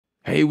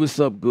Hey, what's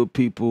up, good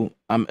people?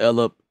 I'm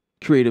Ella,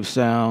 Creative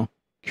Sound,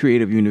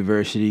 Creative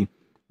University.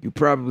 You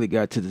probably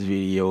got to this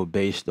video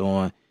based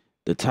on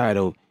the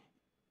title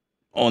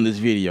on this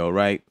video,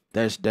 right?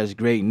 That's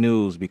great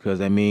news because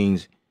that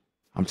means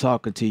I'm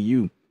talking to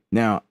you.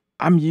 Now,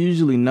 I'm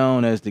usually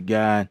known as the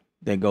guy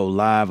that go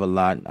live a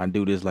lot. I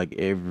do this like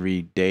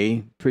every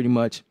day, pretty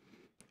much,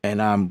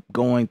 and I'm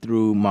going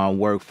through my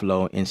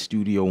workflow in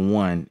Studio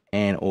One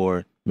and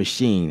or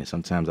Machine.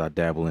 Sometimes I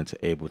dabble into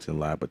Ableton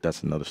Live, but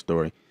that's another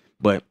story.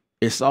 But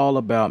it's all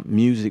about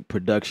music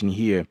production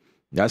here.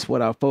 That's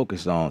what I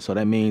focus on. So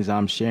that means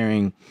I'm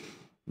sharing,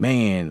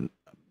 man,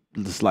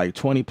 it's like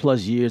 20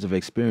 plus years of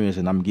experience,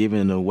 and I'm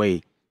giving it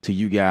away to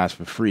you guys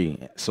for free.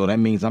 So that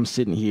means I'm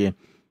sitting here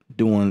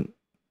doing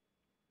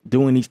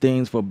doing these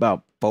things for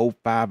about 4,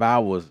 5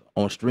 hours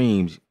on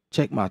streams.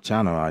 Check my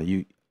channel out.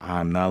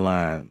 I'm not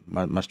lying.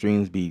 My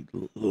streams be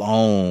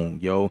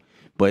long, yo.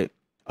 But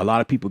a lot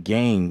of people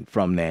gain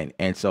from that.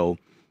 And so,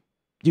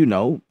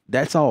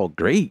 that's all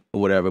great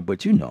or whatever,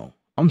 but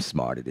I'm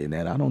smarter than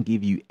that. I don't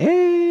give you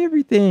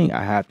everything.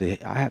 I have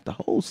to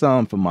hold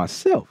some for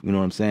myself. You know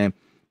what I'm saying?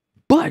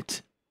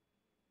 But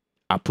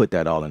I put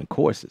that all in the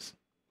courses.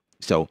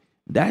 So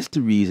that's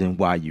the reason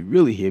why you're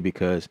really here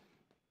because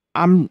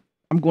I'm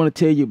I'm going to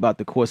tell you about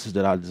the courses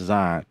that I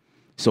designed.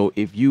 So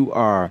if you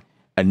are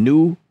a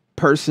new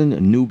person,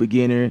 a new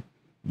beginner,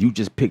 you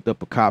just picked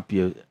up a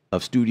copy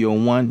of Studio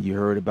One, you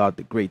heard about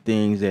the great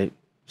things that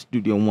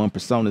Studio One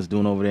Persona is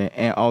doing over there,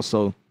 and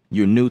also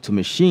you're new to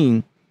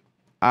Machine,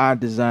 I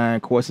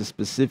designed courses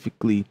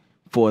specifically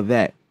for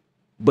that.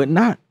 But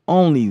not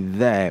only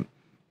that,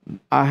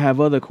 I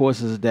have other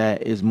courses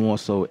that is more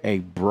so a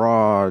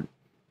broad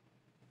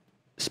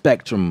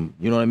spectrum.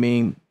 You know what I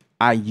mean?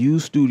 I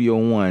use Studio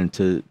One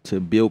to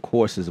build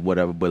courses,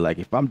 whatever. But like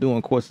if I'm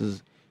doing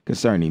courses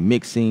concerning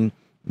mixing,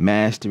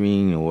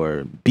 mastering,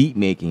 or beat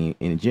making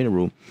in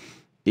general,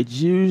 it's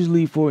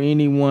usually for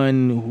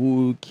anyone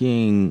who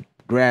can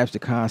grasp the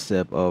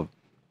concept of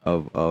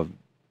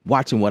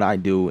watching what I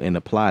do and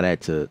apply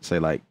that to say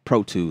like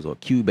Pro Tools or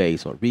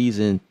Cubase or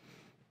Reason,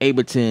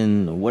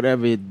 Ableton, or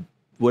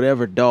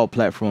whatever DAW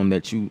platform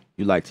that you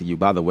like to use.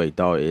 By the way,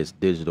 DAW is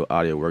digital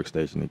audio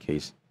workstation in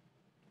case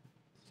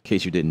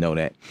you didn't know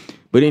that.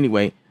 But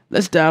anyway,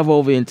 let's dive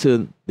over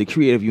into the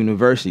Creative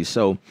University.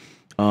 So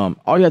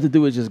all you have to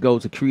do is just go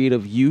to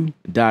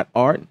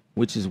creativeu.art,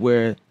 which is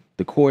where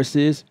the course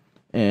is.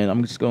 And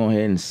I'm just going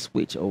ahead and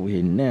switch over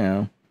here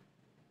now.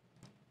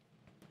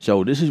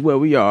 So this is where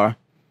we are,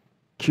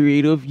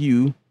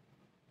 creativeu.art.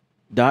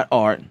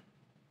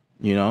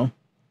 You know,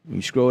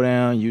 you scroll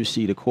down, you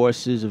see the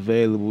courses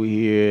available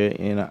here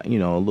and, a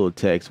little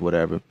text,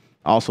 whatever.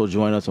 Also,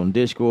 join us on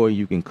Discord.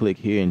 You can click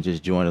here and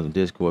just join us on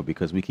Discord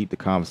because we keep the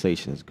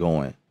conversations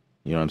going.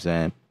 You know what I'm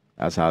saying?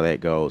 That's how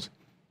that goes.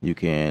 You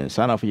can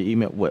sign up for your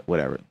email,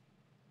 whatever.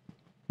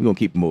 We're going to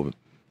keep moving.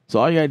 So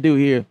all you got to do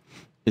here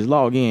is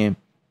log in.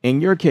 In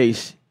your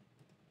case,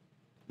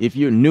 if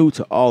you're new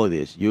to all of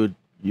this, you're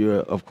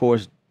of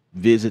course,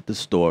 visit the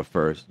store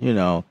first.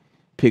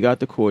 Pick out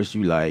the course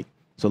you like.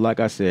 So like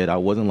I said, I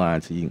wasn't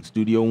lying to you.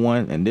 Studio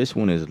One, and this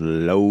one is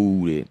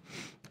loaded.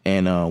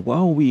 And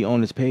while we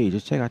on this page,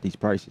 just check out these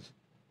prices,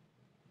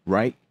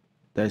 right?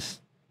 I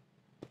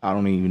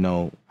don't even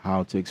know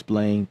how to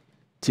explain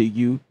to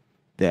you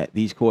that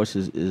these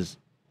courses is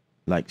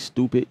like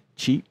stupid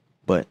cheap,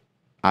 but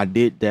I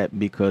did that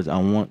because I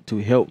want to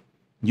help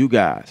you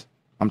guys.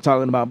 I'm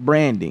talking about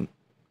branding.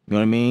 You know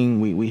what I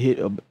mean? We hit,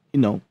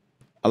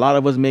 a lot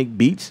of us make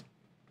beats,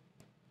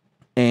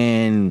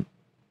 and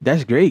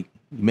that's great.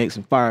 You make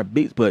some fire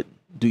beats, but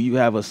do you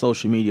have a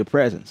social media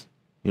presence?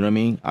 You know what I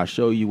mean? I'll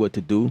show you what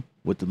to do,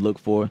 what to look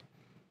for.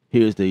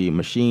 Here's the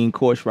machine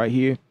course right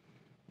here.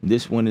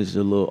 This one is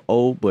a little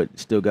old, but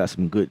still got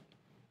some good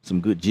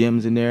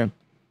gems in there.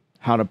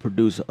 How to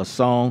produce a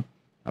song.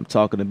 I'm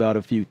talking about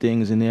a few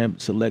things in there,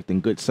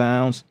 selecting good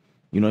sounds.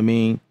 You know what I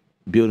mean?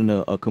 Building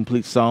a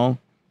complete song.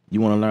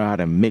 You want to learn how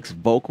to mix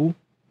vocal?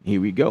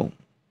 Here we go.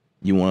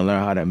 You want to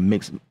learn how to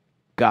mix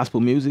gospel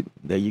music?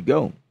 There you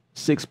go.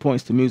 6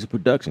 points to music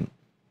production.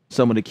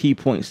 Some of the key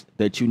points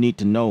that you need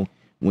to know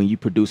when you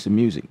produce the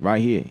music right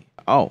here.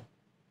 Oh,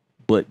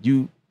 but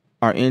you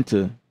are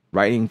into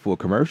writing for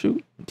commercial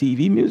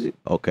TV music?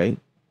 Okay,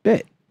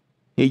 bet.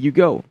 Here you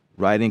go.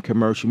 Writing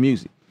commercial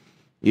music.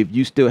 If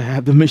you still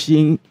have the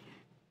machine,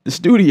 the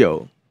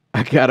studio,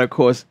 I got a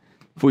course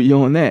for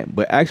you on that.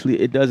 But actually,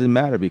 it doesn't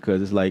matter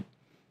because it's like,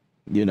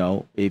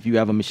 if you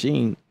have a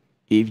machine,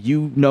 if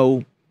you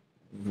know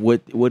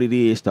what it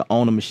is to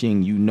own a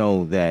machine, you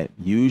know that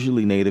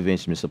usually Native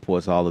Instruments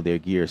supports all of their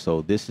gear.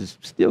 So this is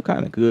still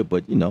kind of good,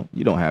 but you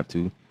don't have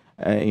to.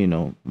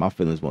 My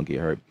feelings won't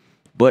get hurt.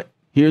 But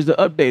here's the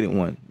updated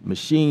one,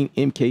 Machine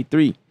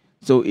MK3.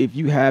 So if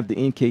you have the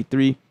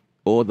MK3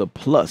 or the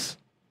Plus,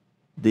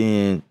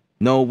 then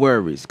no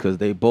worries because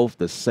they both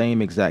the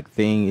same exact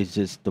thing. It's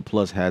just the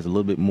Plus has a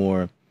little bit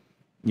more,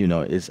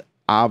 it's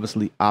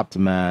obviously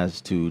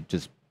optimized to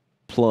just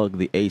plug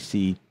the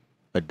AC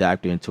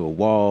adapter into a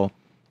wall.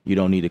 You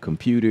don't need a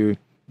computer,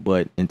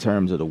 but in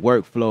terms of the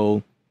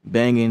workflow,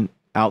 banging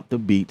out the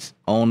beats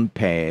on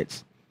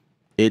pads.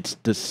 It's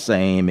the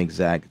same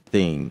exact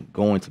thing.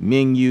 Going to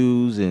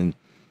menus and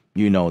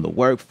the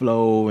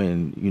workflow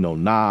and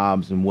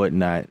knobs and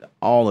whatnot.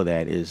 All of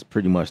that is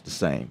pretty much the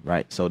same,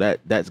 right? So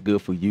that's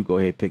good for you. Go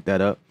ahead, pick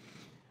that up.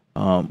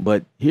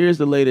 But here's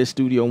the latest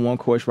Studio One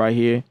course right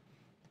here,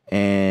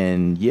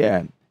 and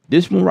yeah,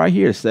 this one right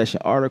here,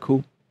 session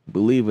article.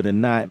 Believe it or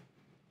not,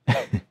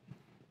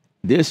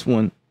 this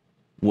one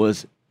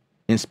was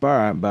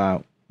inspired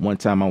by one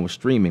time I was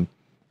streaming,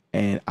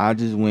 and I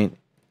just went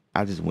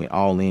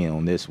all in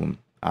on this one.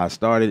 I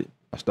started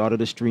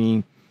a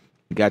stream,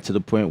 got to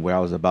the point where I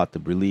was about to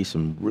release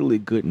some really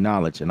good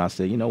knowledge, and I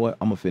said, you know what,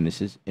 I'm gonna finish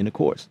this in the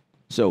course.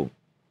 So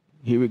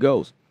here it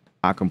goes.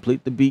 I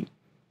complete the beat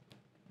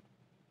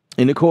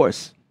in the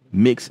course,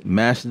 mix,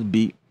 master the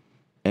beat,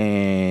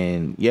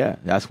 and yeah,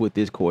 that's what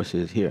this course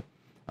is here.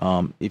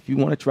 If you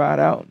want to try it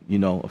out,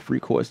 a free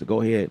course, to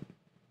go ahead,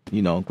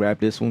 grab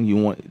this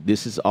one.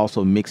 This is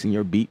also mixing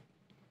your beat,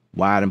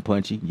 wide and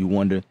punchy. You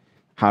wonder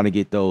how to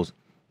get those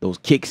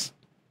kicks,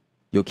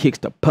 your kicks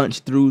to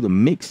punch through the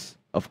mix.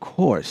 Of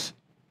course,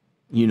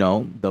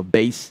 the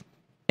bass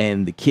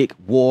and the kick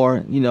war.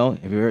 Have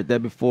you heard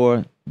that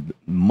before?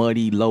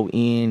 Muddy low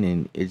end,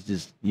 and it's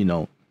just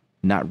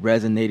not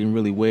resonating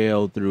really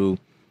well through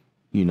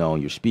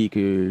your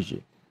speakers,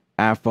 your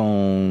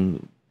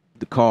iPhone,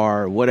 the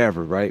car,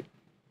 whatever, right?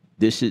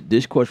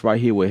 This course right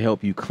here will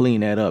help you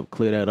clean that up,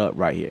 clear that up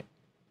right here.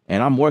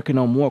 And I'm working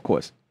on more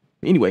courses.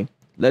 Anyway,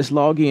 let's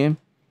log in.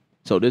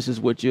 So this is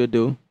what you'll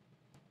do.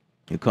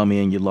 You come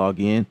in, you log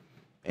in,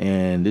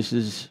 and this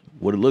is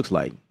what it looks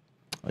like.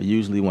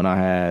 Usually when I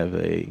have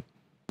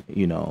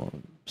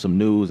some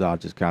news, I'll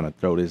just kind of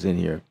throw this in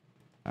here.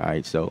 All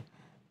right, so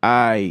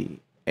I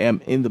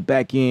am in the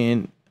back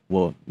end.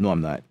 Well, no,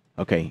 I'm not.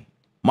 Okay,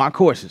 my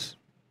courses.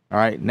 All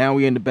right, now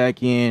we're in the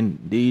back end.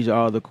 These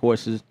are the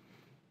courses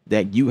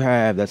that you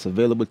have that's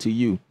available to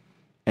you.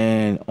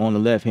 And on the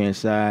left hand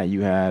side,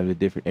 you have the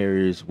different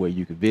areas where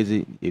you can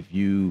visit. If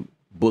you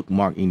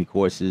bookmark any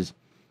courses,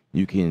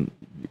 you can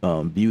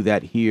view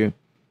that here.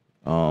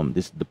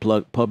 This is the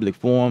public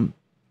forum.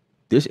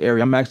 This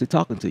area, I'm actually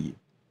talking to you,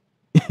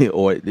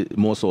 or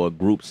more so a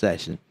group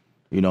session.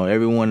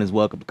 Everyone is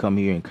welcome to come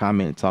here and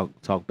comment and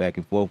talk back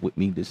and forth with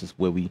me. This is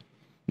where we,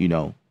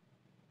 no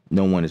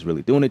one is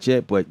really doing it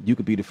yet, but you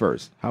could be the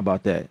first. How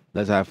about that?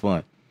 Let's have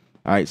fun.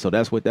 All right, so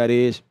that's what that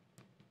is.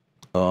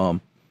 Your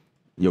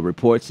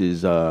reports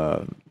is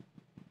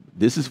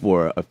this is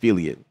for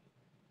affiliate.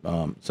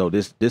 So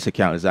this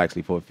account is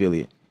actually for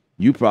affiliate.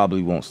 You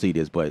probably won't see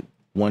this, but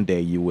one day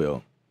you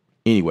will.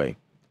 Anyway,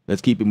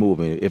 let's keep it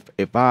moving.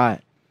 If I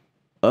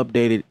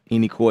updated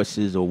any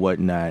courses or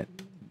whatnot,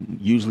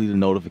 usually the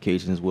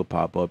notifications will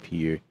pop up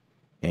here,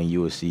 and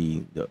you will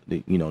see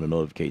the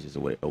notifications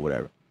or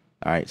whatever.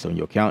 All right, so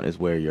your account is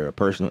where your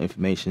personal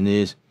information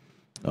is.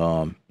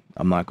 I'm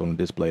not going to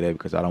display that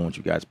because I don't want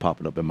you guys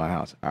popping up in my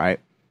house. All right,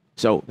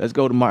 so let's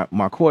go to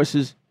my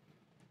courses,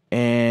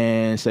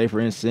 and say for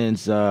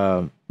instance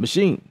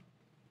machine.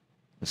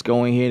 Let's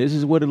go in here. This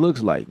is what it looks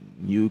like.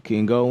 You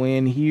can go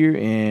in here,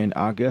 and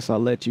I guess I'll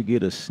let you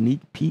get a sneak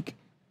peek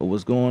of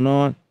what's going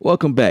on.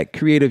 Welcome back,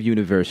 Creative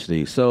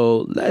University.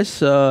 So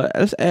let's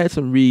add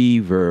some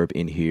reverb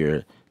in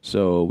here.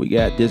 So we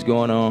got this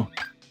going on.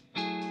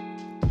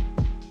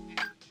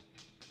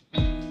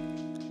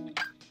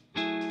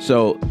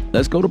 So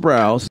let's go to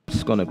browse.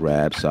 Just gonna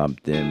grab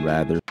something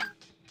rather.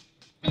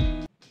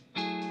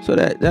 So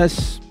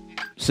that's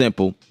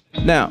simple.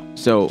 Now,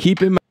 so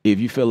keep in mind, if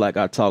you feel like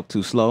I talk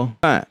too slow,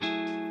 fine.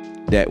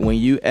 That when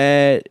you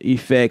add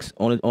effects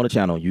on the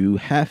channel, you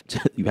have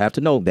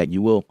to know that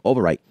you will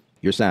overwrite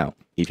your sound.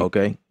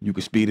 Okay, you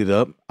can speed it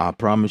up. I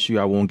promise you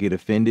I won't get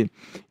offended.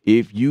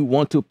 If you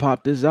want to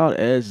pop this out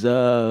as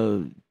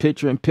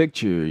picture in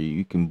picture,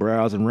 you can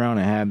browse around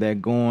and have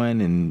that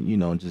going,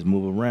 and just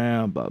move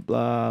around, blah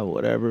blah,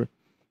 whatever.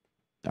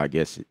 I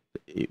guess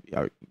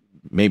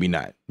maybe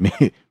not,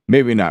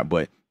 maybe not,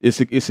 but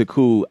it's a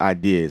cool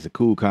idea. It's a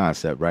cool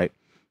concept, right?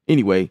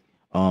 Anyway,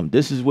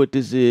 this is what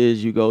this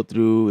is. You go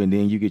through, and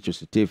then you get your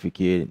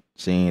certificate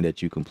saying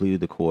that you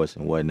completed the course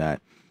and whatnot.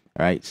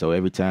 All right, so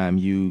every time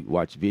you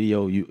watch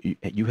video,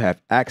 you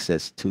have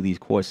access to these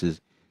courses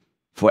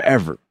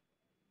forever,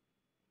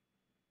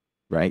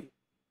 right?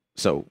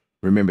 So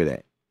remember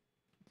that.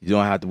 You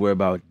don't have to worry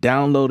about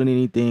downloading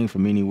anything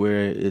from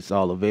anywhere. It's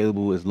all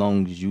available as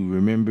long as you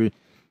remember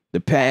the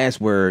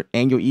password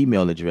and your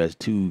email address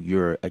to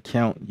your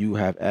account. You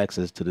have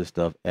access to this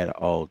stuff at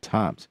all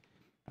times.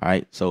 All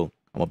right, so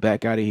I'm gonna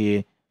back out of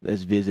here.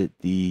 Let's visit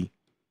the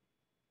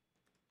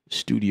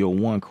Studio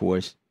One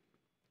course.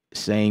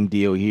 Same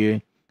deal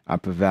here. I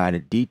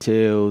provided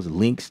details,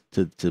 links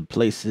to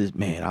places.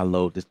 Man, I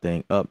load this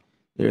thing up.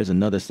 There's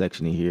another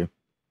section in here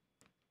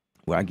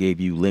where I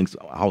gave you links.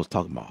 I was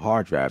talking about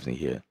hard drives in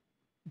here.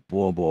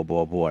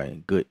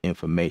 Boy, good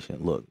information.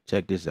 Look,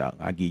 check this out.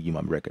 I give you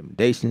my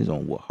recommendations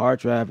on what hard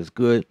drive is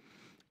good,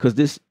 because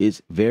this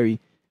is very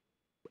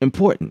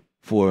important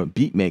for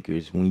beat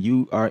makers. When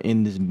you are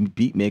in this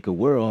beat maker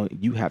world,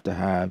 you have to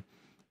have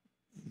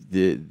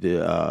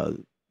the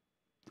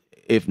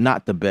if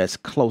not the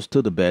best, close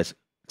to the best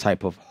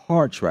type of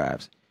hard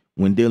drives.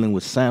 When dealing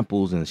with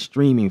samples and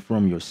streaming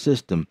from your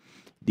system,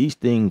 these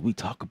things we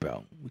talk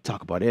about. We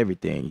talk about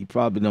everything. You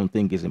probably don't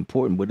think it's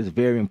important, but it's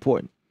very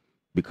important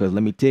because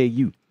let me tell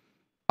you,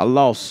 I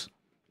lost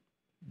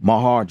my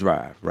hard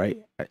drive, right?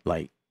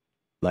 Like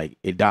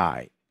it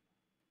died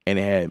and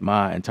it had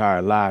my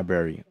entire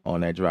library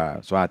on that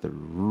drive. So I had to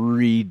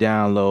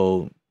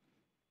re-download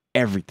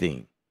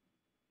everything.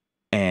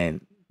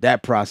 And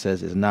that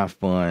process is not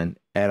fun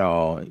at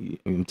all.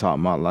 I'm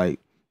talking about like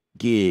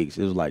gigs.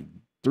 It was like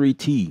 3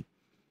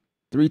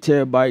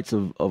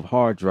 terabytes of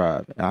hard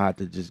drive. And I had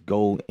to just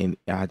go and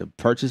I had to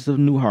purchase a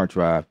new hard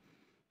drive.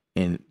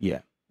 And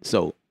yeah,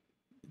 so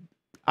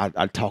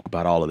I talk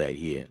about all of that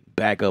here.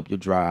 Back up your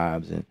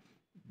drives and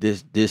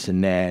this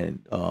and that.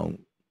 And,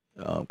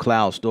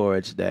 cloud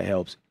storage that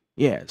helps.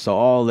 Yeah, so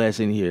all that's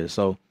in here.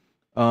 So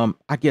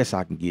I guess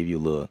I can give you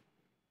a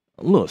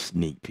little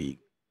sneak peek.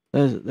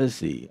 Let's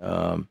see.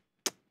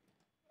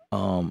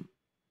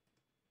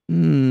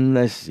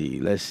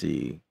 Let's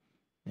see.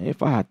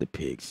 If I had to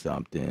pick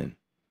something,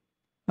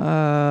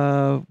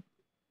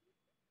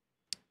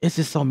 it's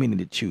just so many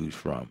to choose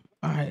from.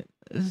 All right,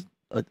 it's,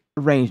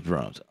 arrange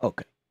drums.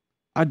 Okay,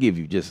 I'll give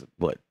you just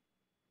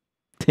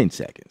 10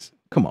 seconds.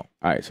 Come on.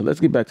 All right, so let's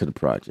get back to the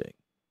project.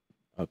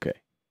 Okay,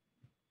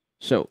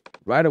 so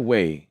right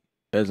away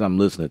as I'm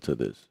listening to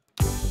this,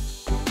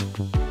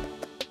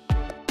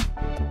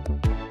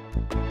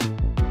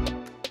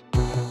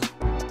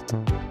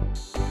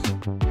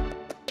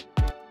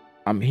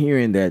 I'm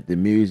hearing that the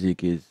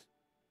music it's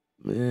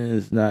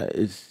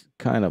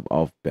kind of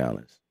off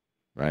balance,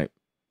 right?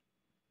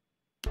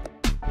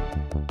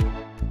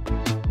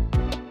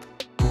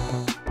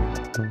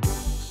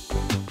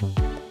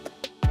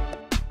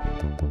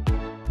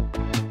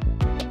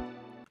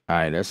 All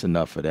right, that's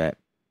enough of that.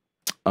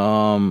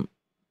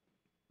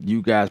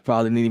 You guys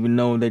probably didn't even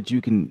know that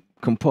you can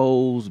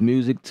compose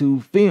music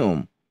to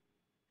film.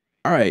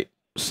 All right,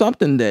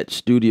 something that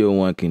Studio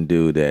One can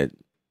do that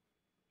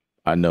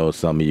I know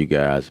some of you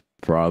guys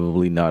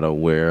probably not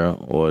aware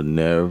or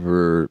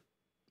never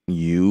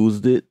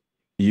use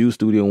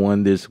Studio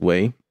One this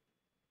way,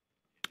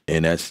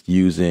 and that's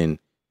using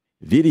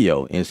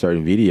video,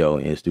 inserting video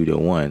in Studio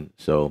One.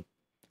 So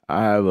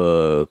I have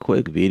a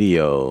quick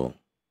video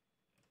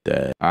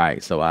that, all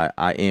right, so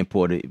I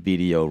imported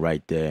video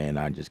right there, and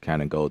I just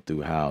kind of go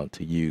through how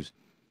to use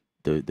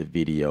the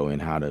video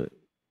and how to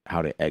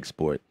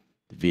export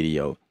the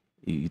video.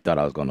 You thought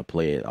I was gonna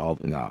play it all?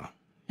 Nah.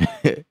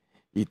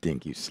 You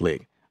think you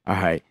slick. All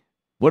right.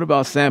 What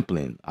about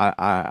sampling?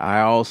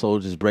 I also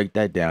just break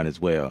that down as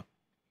well.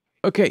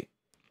 Okay.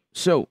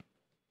 So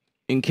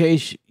in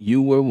case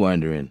you were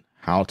wondering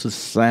how to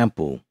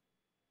sample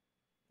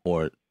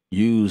or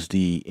use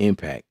the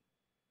impact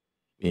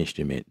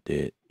instrument,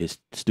 that it's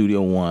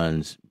Studio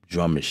One's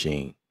drum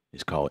machine.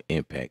 It's called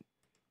Impact,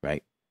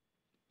 right?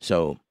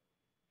 So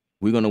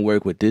we're gonna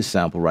work with this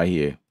sample right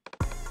here.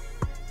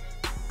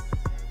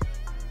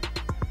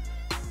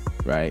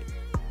 Right?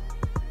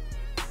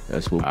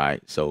 That's what. All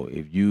right. So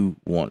if you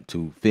want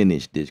to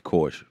finish this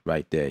course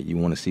right there, you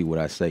want to see what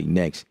I say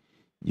next,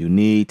 you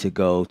need to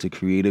go to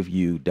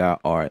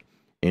creativeview.art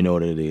in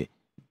order to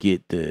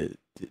get the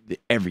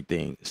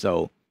everything.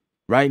 So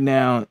right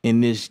now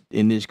in this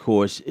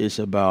course, it's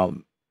about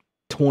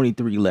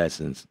 23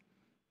 lessons.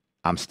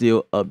 I'm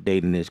still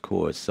updating this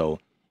course, so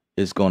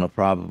it's gonna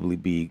probably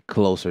be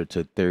closer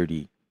to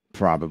 30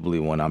 probably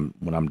when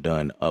I'm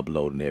done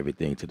uploading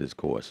everything to this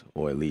course,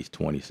 or at least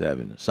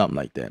 27 or something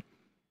like that.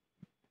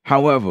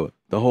 However,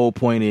 the whole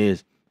point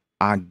is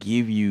I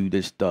give you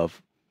this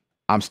stuff.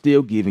 I'm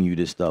still giving you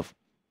this stuff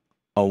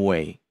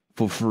away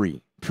for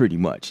free, pretty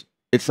much.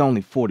 It's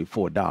only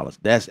 $44.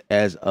 That's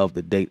as of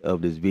the date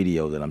of this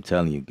video that I'm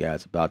telling you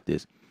guys about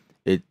this.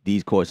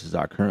 These courses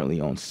are currently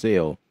on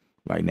sale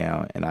right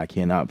now, and I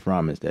cannot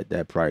promise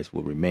that price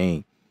will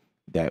remain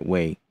that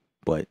way,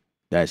 but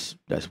that's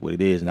what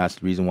it is, and that's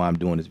the reason why I'm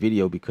doing this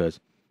video,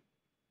 because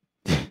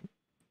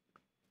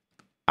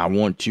I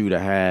want you to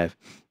have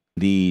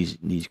these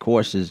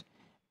courses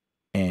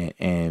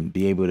and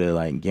be able to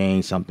like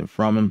gain something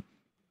from them.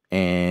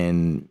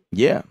 And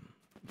yeah,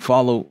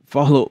 follow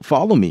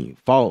me,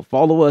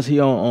 follow us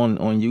here on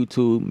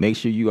YouTube. Make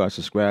sure you are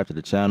subscribed to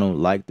the channel,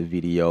 like the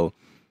video,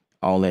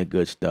 all that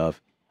good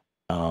stuff.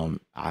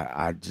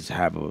 I just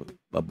have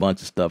a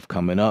bunch of stuff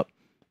coming up,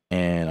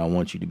 and I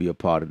want you to be a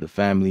part of the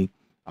family.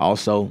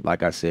 Also,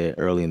 like I said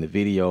early in the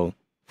video,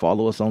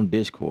 follow us on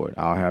Discord.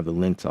 I'll have the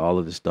link to all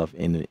of this stuff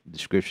in the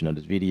description of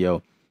this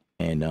video.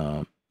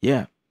 And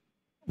yeah,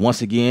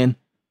 once again,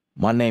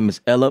 my name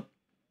is Ellup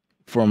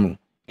from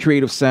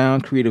Creative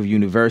Sound, Creative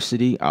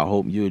University. I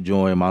hope you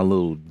enjoy my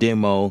little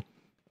demo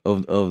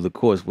of the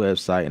course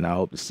website, and I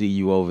hope to see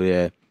you over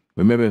there.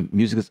 Remember,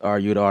 music is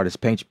art, you're the artist.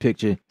 Paint your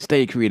picture.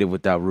 Stay creative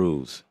without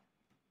rules.